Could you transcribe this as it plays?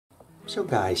So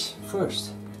guys,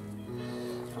 first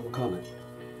I'm gonna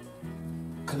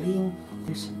clean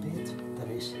this a bit.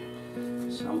 There is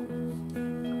some,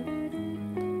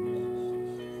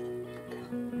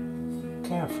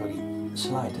 carefully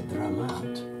slide the drum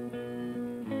out.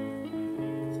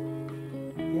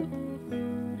 Yep.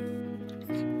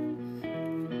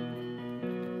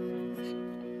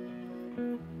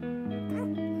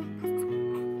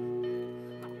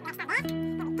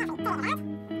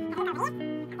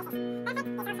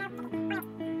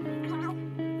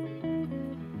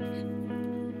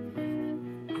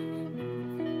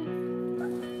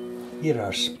 Here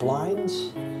are splines.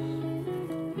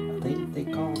 I think they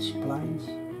call splines.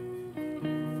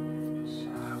 So,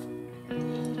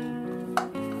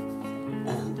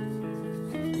 and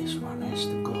this one has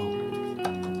to go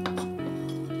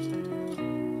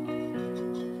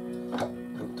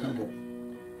into the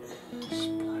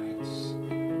splines.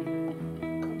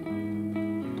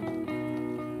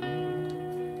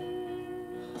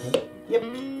 Yep.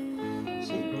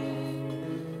 See?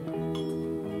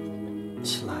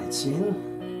 Slides in.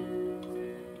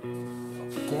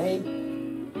 Okay,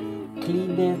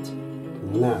 clean it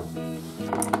now.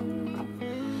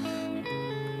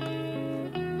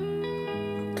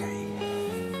 Okay,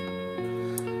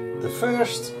 the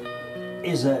first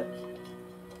is a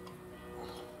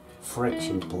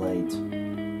friction plate.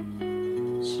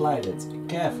 Slide it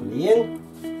carefully in.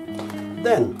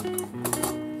 Then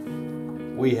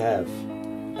we have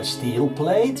a steel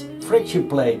plate. Friction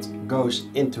plate goes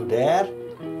into there.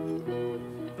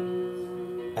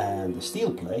 And the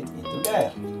steel plate into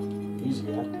there.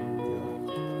 Easier.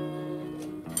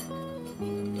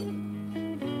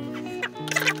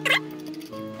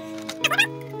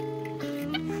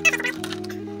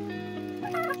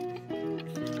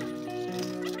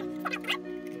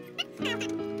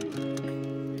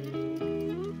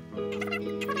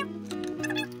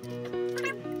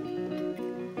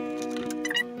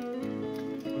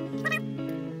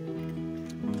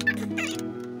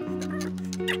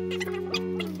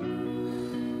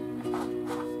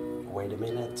 Wait a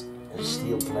minute, a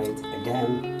steel plate again.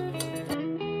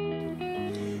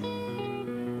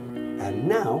 And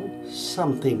now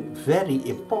something very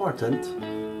important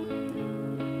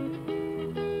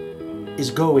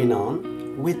is going on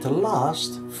with the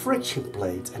last friction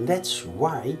plate, and that's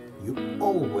why you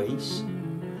always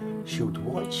should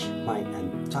watch my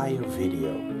entire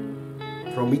video.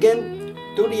 From begin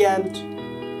to the end,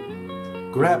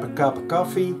 grab a cup of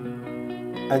coffee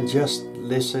and just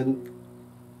listen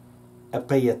and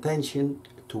pay attention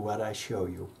to what I show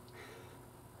you.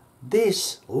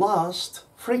 This last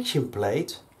friction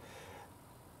plate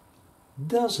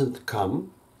doesn't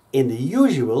come in the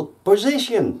usual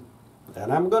position,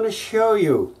 and I'm gonna show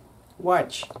you.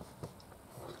 Watch.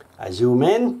 I zoom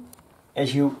in.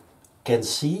 As you can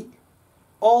see,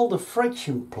 all the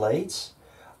friction plates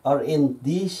are in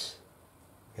these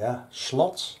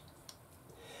slots,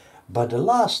 but the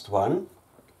last one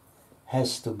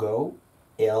has to go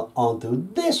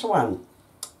onto this one.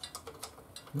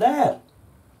 There.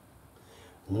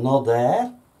 Not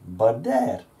there, but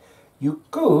there. You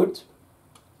could,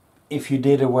 if you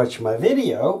didn't watch my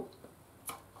video,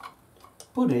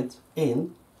 put it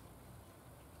in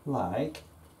like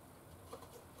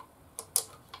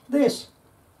this.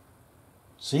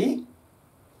 See?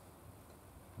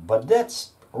 But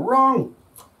that's wrong.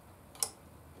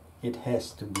 It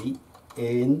has to be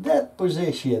in that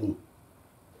position.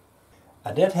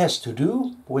 And that has to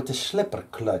do with the slipper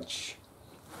clutch.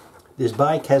 This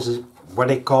bike has what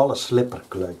they call a slipper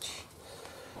clutch.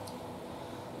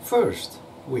 First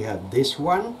we have this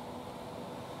one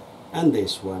and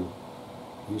this one.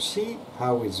 You see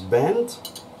how it's bent?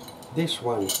 This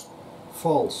one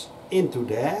falls into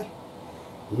there.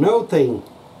 Noting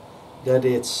that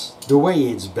it's the way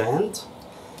it's bent.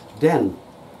 Then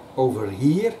over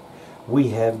here we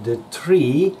have the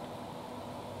three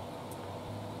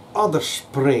other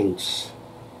springs,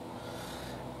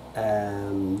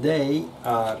 and they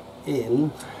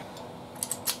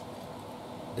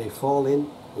fall in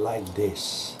like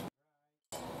this.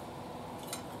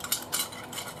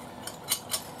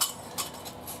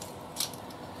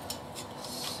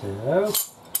 So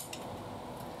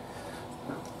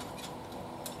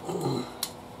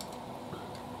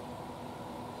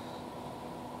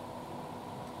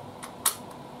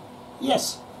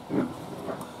yes,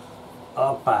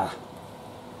 Opa.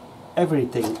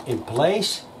 Everything in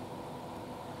place.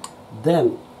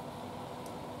 Then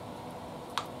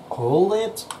hold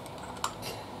it.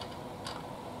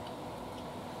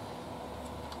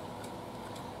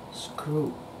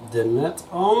 Screw the nut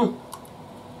on.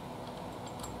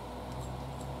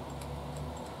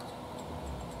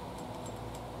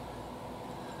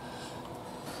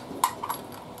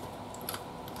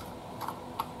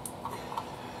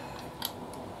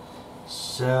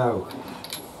 So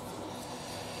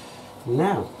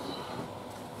now,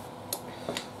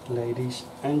 ladies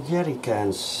and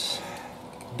jerrycans,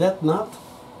 that nut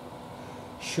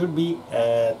should be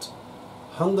at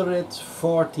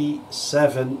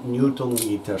 147 Newton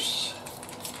meters.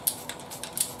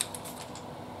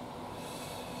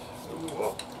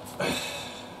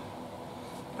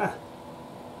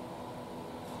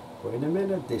 Wait a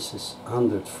minute, this is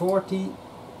 140.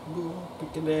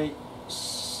 Pick a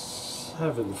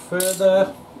 7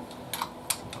 further.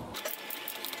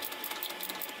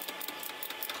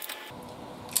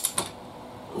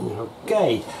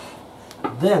 Okay,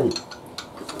 then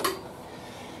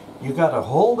you gotta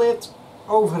hold it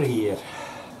over here.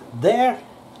 There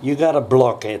you gotta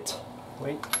block it.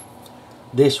 Wait,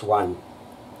 this one.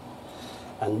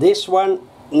 And this one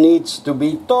needs to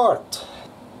be torqued.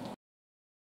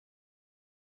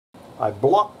 I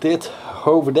blocked it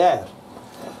over there.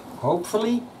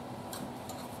 Hopefully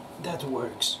that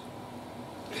works.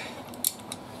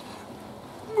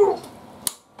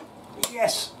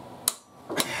 Yes.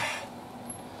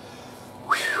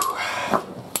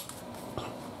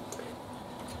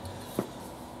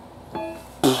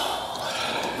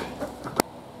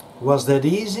 Was that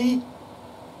easy?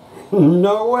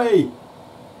 No way.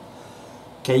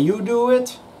 Can you do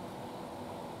it?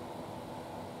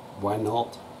 Why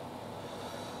not?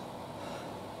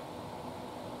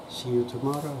 See you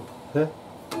tomorrow. Huh?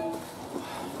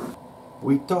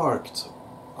 We torqued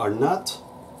our nut.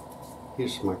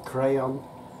 Here's my crayon.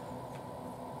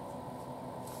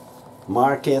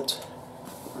 Mark it.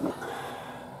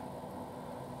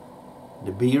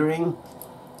 The bearing.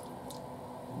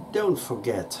 Don't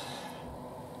forget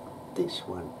this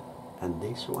one and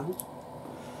this one.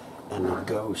 And it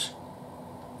goes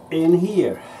in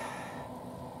here.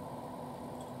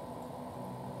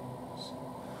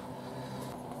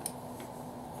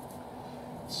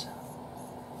 So,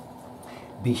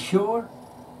 be sure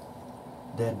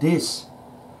that this,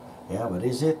 what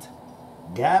is it?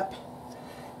 Gap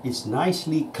is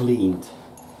nicely cleaned.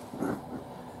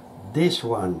 This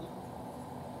one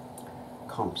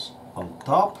comes on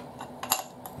top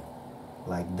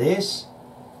like this.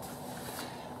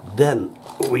 Then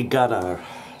we got our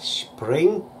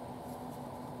spring,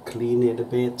 clean it a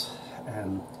bit,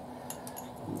 and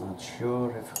I'm not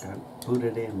sure if I can put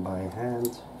it in by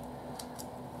hand.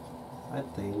 I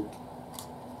think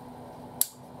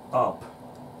up.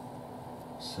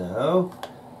 So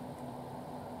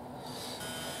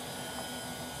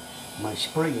my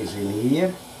spring is in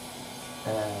here,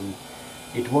 and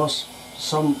it was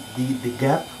the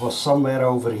gap was somewhere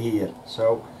over here.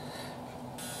 So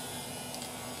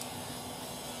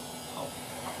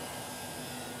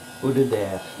put it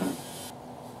there.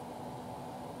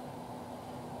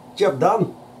 Job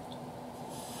done.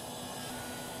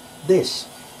 This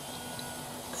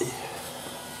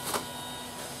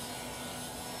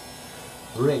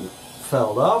ring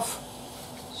fell off,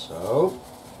 so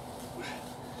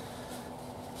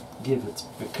give it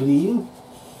a clean.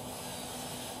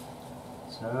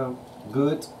 So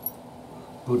good.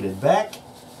 Put it back.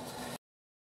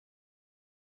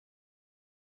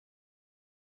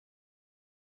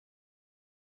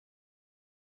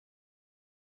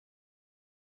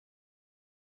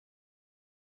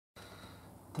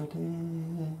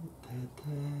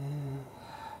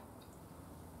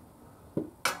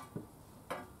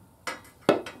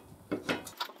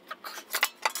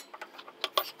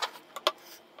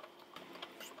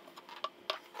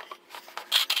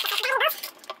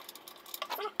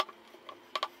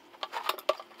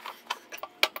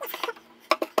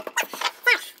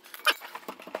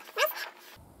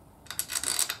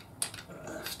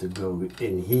 Have to go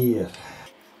in here.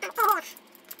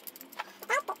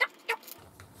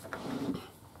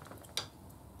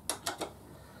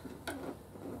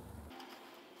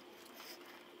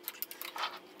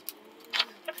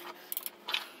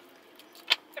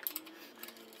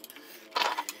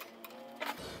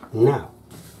 Now,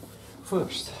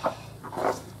 first,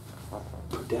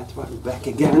 put that one back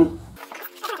again.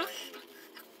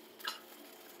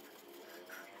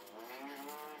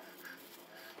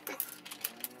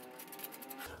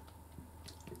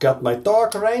 Got my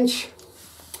torque wrench,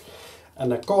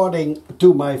 and according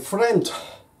to my friend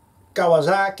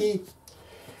Kawasaki,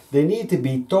 they need to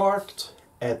be torqued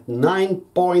at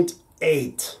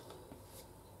 9.8.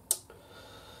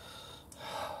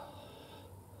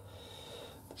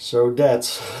 So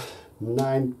that's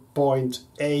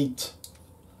 9.8,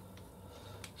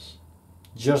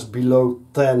 just below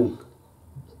 10.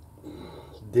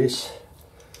 This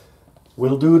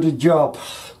will do the job.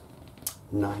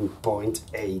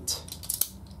 9.8.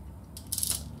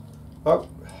 Oh,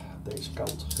 deze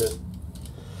kant.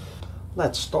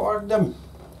 Let's start them.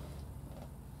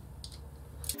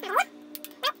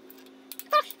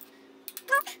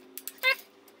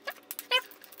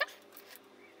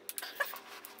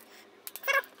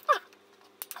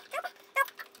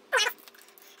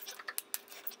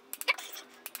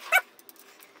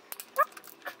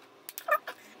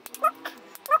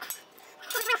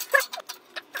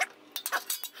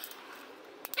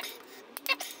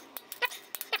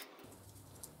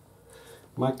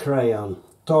 My crayon,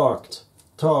 torqued,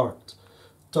 torqued,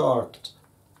 torqued,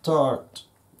 torqued,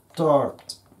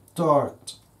 torqued,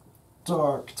 torqued,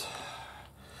 torqued,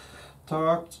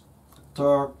 torqued,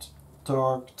 torqued,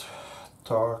 torqued,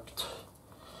 torqued,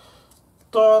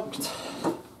 torqued,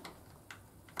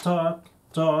 torque,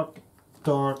 torque,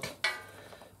 torque,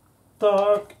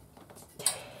 torque,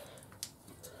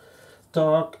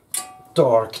 torque,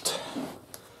 torqued.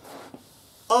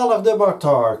 All of them are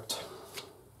torqued.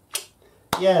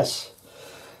 Yes,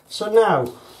 so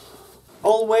now,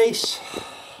 always,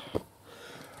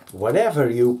 whenever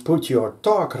you put your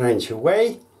torque wrench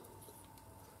away,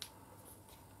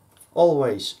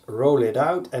 always roll it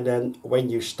out, and then when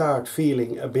you start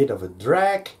feeling a bit of a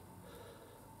drag,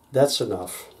 that's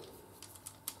enough.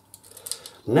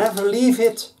 Never leave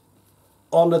it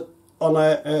on a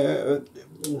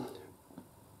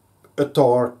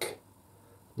torque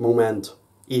moment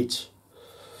each.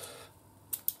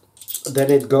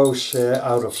 Then it goes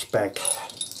out of spec.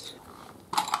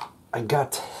 I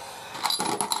got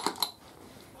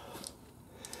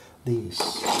these.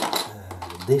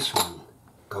 This one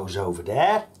goes over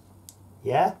there.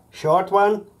 Yeah, short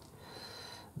one.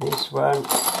 This one.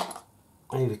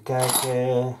 Even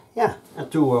kijken. Ja, en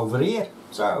two over here.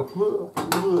 So.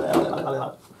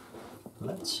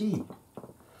 Let's see.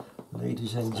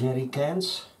 Ladies and jerry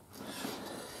cans.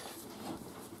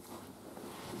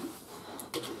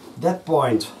 That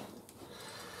point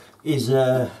is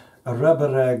a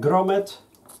rubber grommet,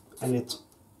 and it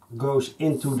goes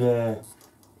into the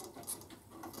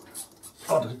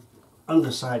other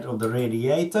underside of the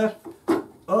radiator.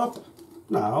 Up.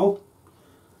 Now,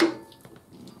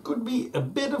 could be a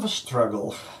bit of a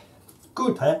struggle.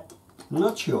 Could, huh?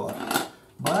 Not sure.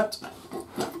 But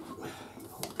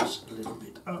hold this a little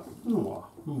bit up. More.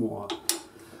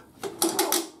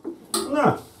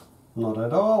 No, not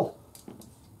at all.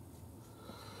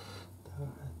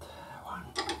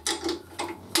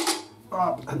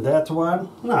 Up, and that one.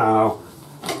 Now,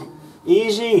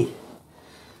 easy.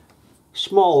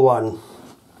 Small one.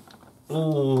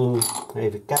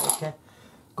 Even kijken.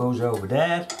 Goes over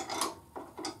there.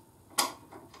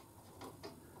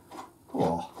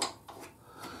 Oh,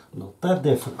 not that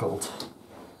difficult.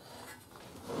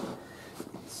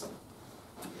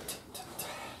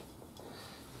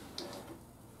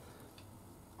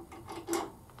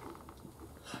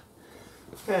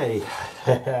 Okay.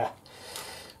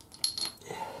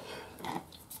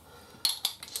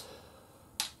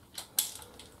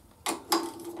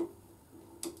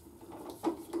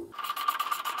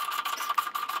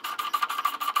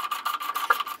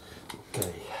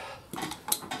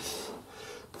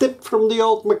 Tip from the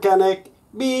old mechanic.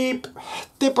 Beep.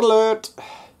 Tip alert.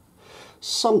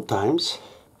 Sometimes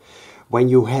when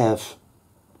you have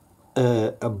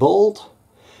a bolt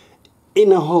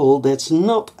in a hole that's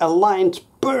not aligned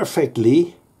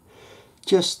perfectly,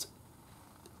 just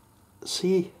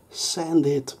see, sand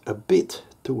it a bit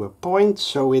to a point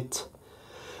so it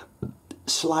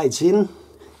slides in.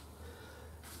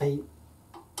 And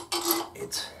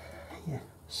it's, yeah,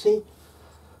 see?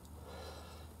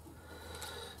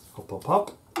 Hop, hop,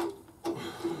 hop.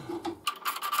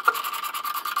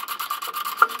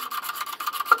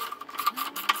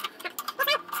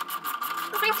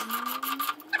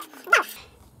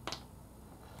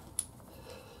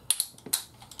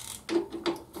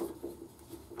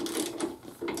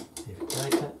 Even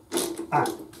kijken.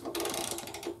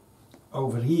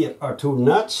 Over here are two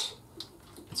nuts.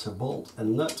 It's a bolt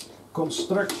and nut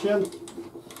construction.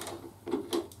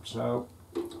 So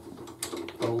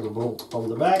hold the bolt on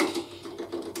the back,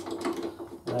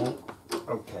 and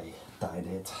okay, tied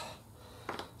it.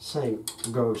 Same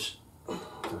goes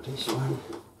for this one.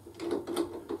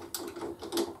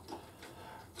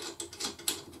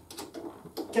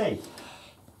 Okay.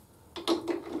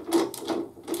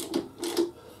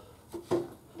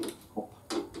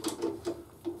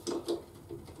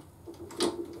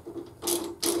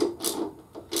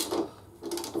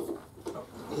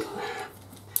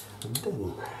 En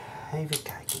dan even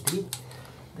kijken,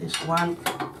 this one.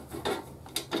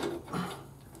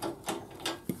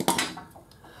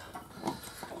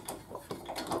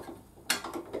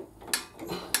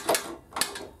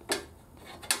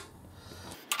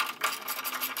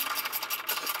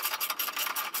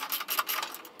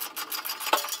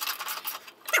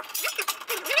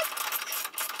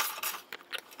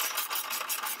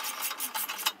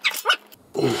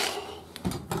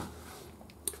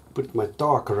 put my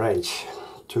torque wrench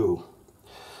to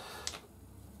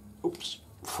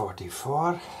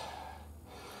 44.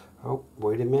 Oh,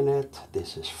 wait a minute,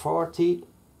 this is 40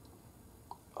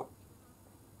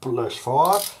 plus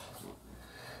 4.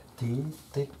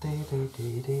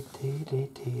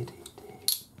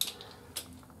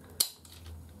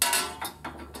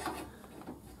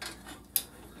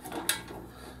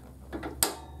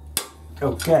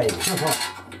 Okay.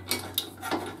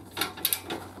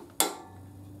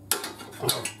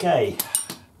 Okay.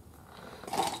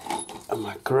 And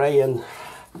my crayon.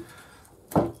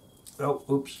 Oh,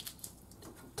 oops.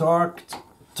 Torqued.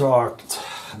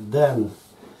 Then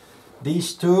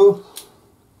these two.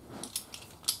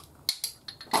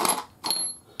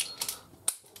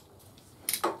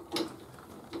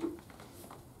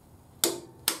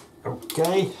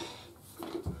 Okay.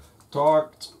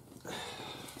 Torqued.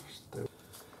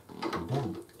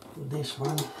 Then this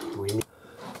one we need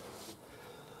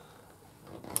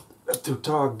to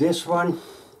torque this one.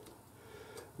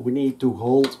 We need to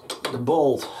hold the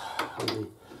bolt on the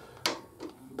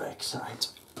back side.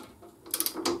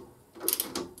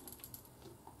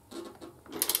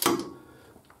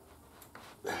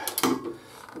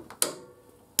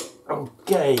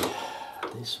 Okay,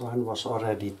 this one was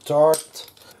already torqued.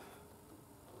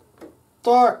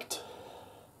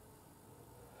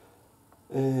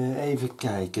 Even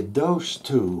kijken, those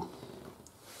two.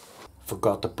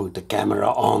 Forgot to put the camera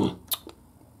on.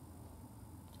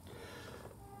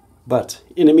 But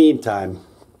in the meantime,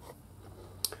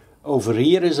 over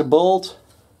here is a bolt.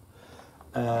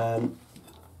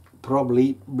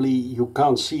 Probably you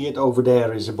can't see it. Over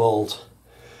there is a bolt.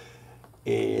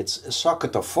 It's a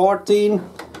socket of 14,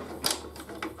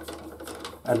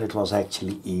 and it was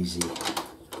actually easy,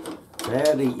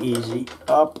 very easy.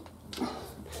 Up.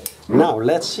 Now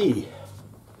let's see.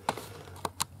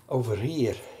 Over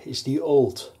here is the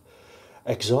old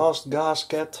exhaust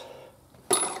gasket,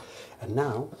 and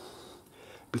now,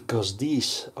 because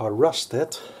these are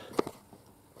rusted,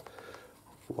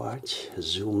 watch,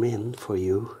 zoom in for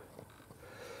you.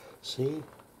 See,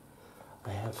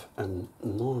 I have a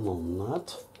normal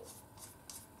nut.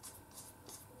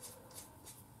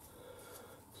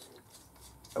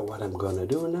 What I'm gonna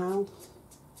do now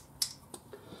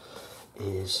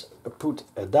is put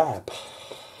a dab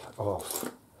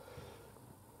of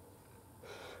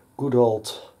good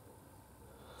old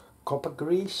copper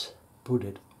grease, put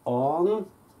it on,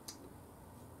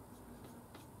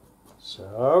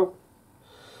 so,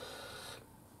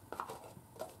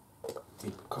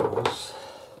 because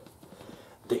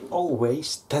they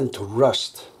always tend to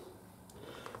rust,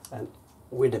 and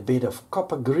with a bit of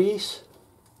copper grease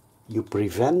you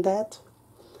prevent that,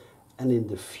 and in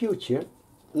the future,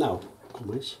 now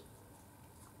kom eens,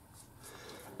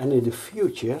 and in the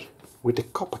future with the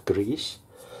copper grease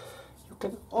you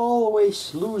can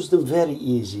always lose them very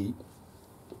easy.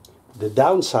 The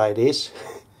downside is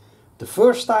the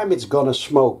first time it's gonna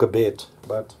smoke a bit,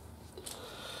 but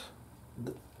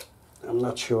I'm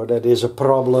not sure that is a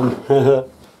problem.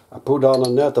 I put on a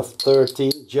nut of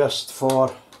 13 just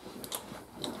for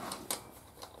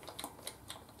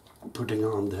putting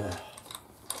on the,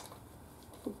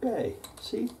 okay,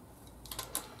 see,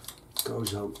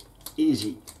 goes on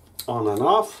easy on and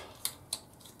off.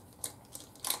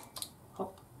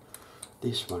 Hop.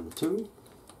 This one too.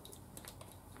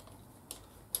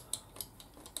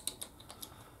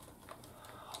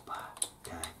 Hoppa,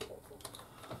 kijk.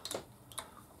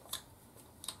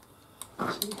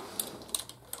 See?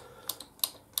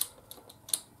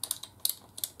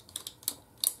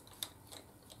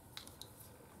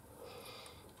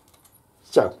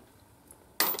 So,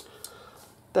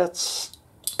 that's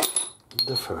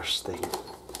the first thing.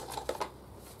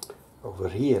 Over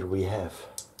here we have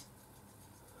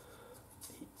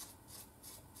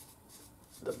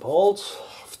the bolts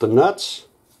of the nuts.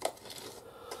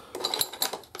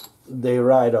 They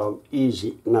ride on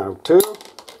easy now too.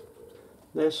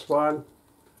 This one.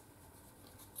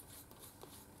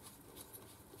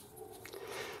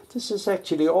 This is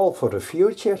actually all for the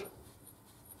future.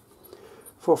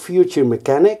 For future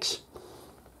mechanics.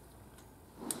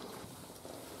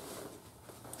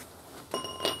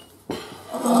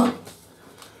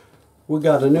 We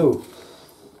got a new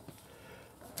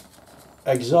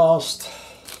exhaust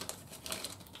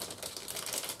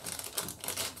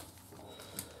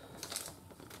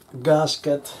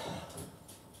gasket,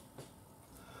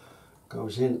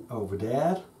 goes in over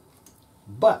there,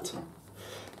 but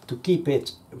to keep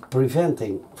it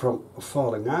preventing from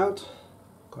falling out,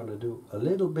 I'm gonna do a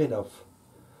little bit of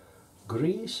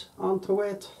grease onto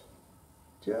it,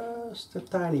 just a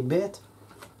tiny bit,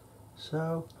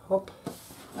 So, hop.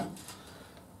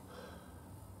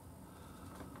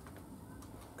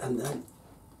 And then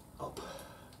up.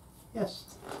 Yes,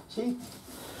 see?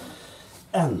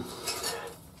 And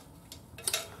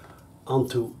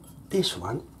onto this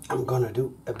one I'm gonna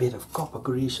do a bit of copper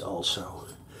grease also,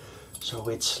 so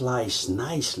it slides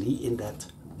nicely in that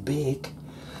big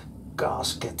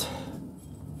gasket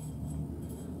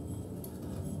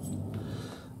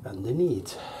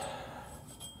underneath.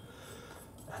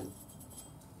 And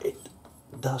it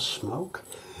does smoke,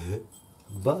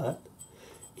 but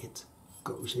it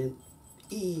goes in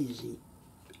easy,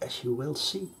 as you will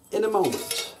see in a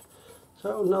moment.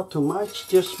 So not too much,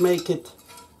 just make it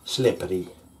slippery.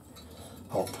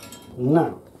 Hop.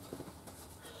 Now.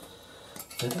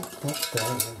 First,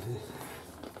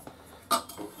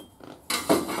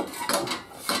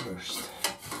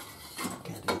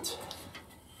 get it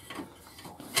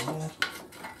there.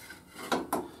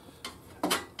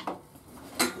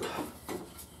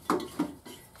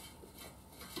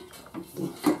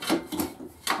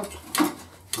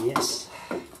 Yes,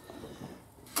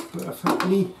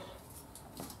 perfectly,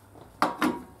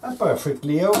 and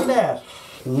perfectly over there.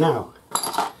 Now,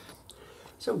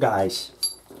 so guys,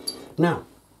 now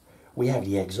we have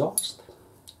the exhaust,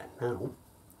 and now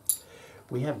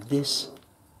we have this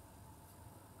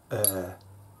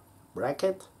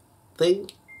bracket thing.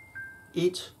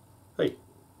 Each, hey,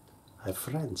 I have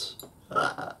friends.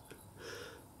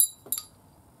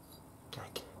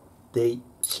 Kijk, they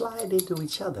slide into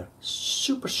each other.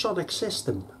 Supersonic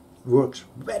system works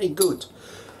very good.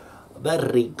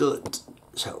 Very good.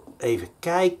 Zo, even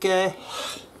kijken.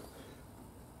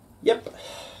 Yep.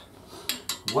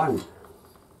 One.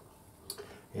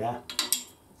 Yeah.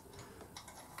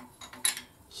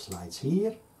 Slides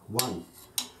here. One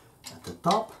at the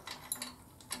top.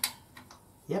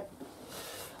 Yep.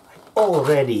 I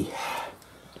already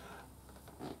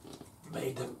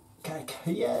made them. Kijk,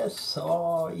 yes.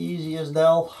 Oh, easy as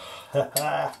Del.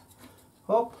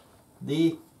 Hop.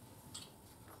 Die.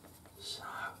 So.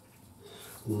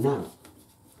 Now.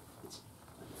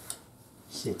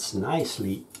 Sits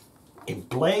nicely in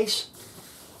place.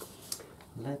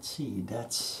 Let's see,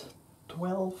 that's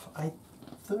 12,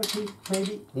 30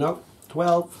 maybe? No,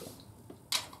 12.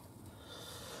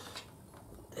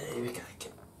 Even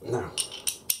kijken. Now,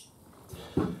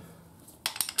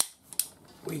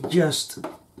 we just,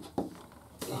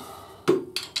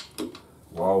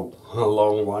 wow, a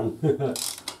long one.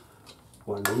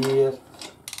 One here.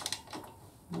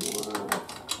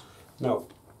 No,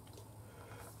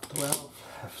 12.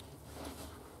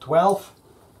 12.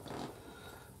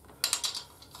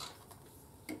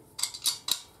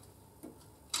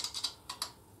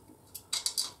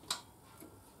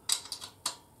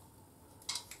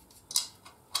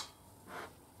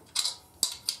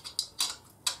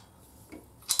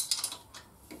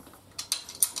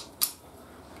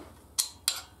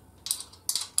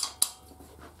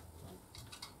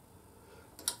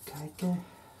 Kijken.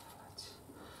 Let's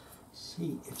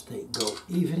see if they go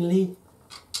evenly.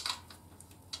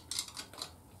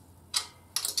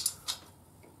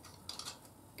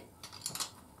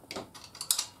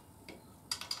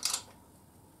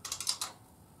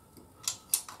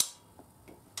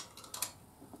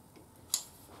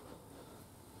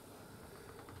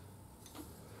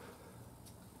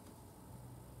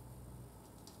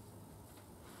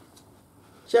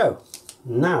 So,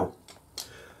 now,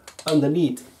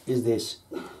 underneath is this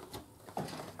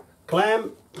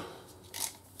clamp.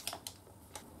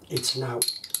 It's now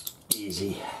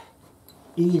easy.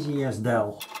 Easy as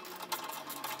Del.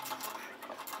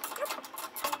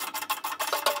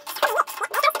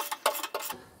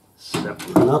 So,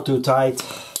 not too tight.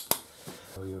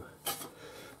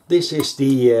 This is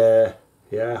the,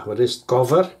 what is it,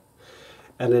 cover.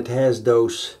 And it has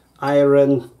those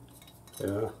iron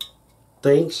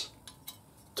things,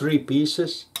 3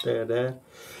 pieces, there,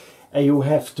 and you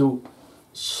have to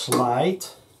slide,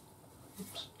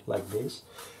 oops, like this,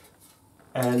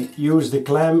 and use the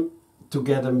clamp to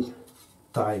get them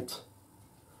tight.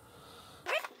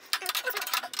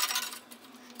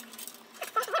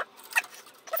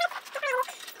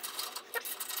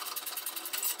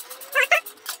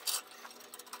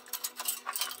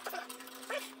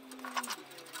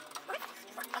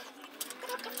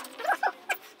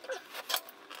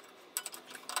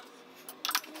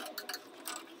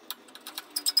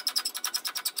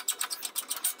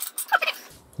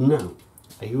 Now,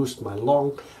 I used my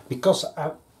long, because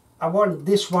I want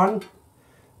this one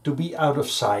to be out of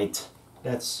sight.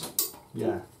 That's,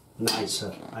 yeah,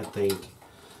 nicer, I think.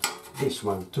 This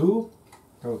one too.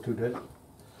 Go to the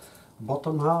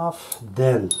bottom half.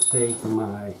 Then take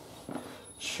my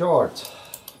short.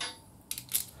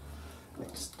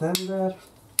 Extender,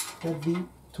 that be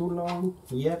too long?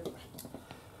 Yep.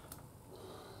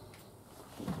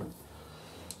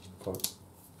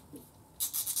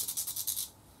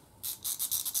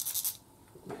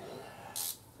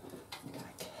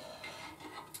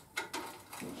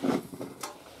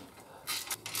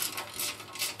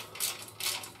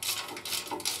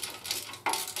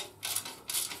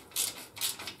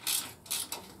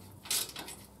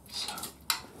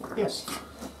 Yes,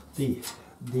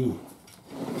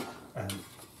 and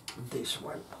this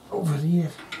one over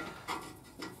here.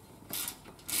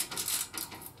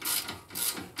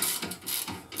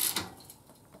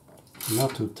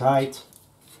 Not too tight.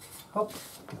 Hop,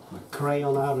 get my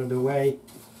crayon out of the way.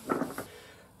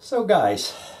 So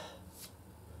guys,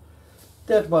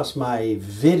 that was my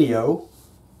video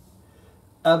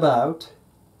about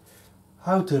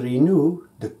how to renew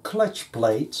the clutch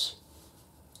plates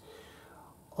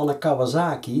on a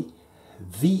Kawasaki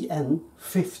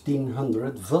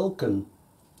VN1500 Vulcan.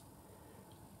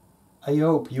 I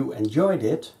hope you enjoyed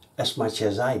it as much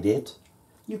as I did.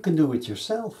 You can do it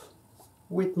yourself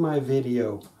with my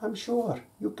video. I'm sure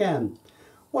you can.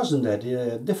 Wasn't that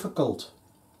difficult?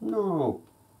 No.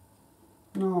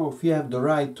 No, if you have the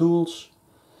right tools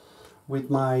with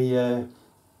my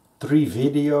 3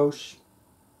 videos,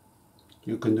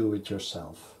 you can do it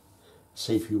yourself.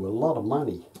 Save you a lot of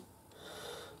money.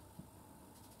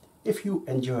 If you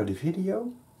enjoyed the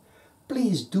video,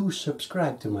 please do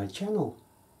subscribe to my channel.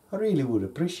 I really would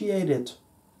appreciate it.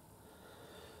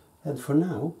 And for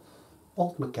now,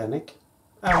 Old Mechanic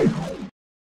out.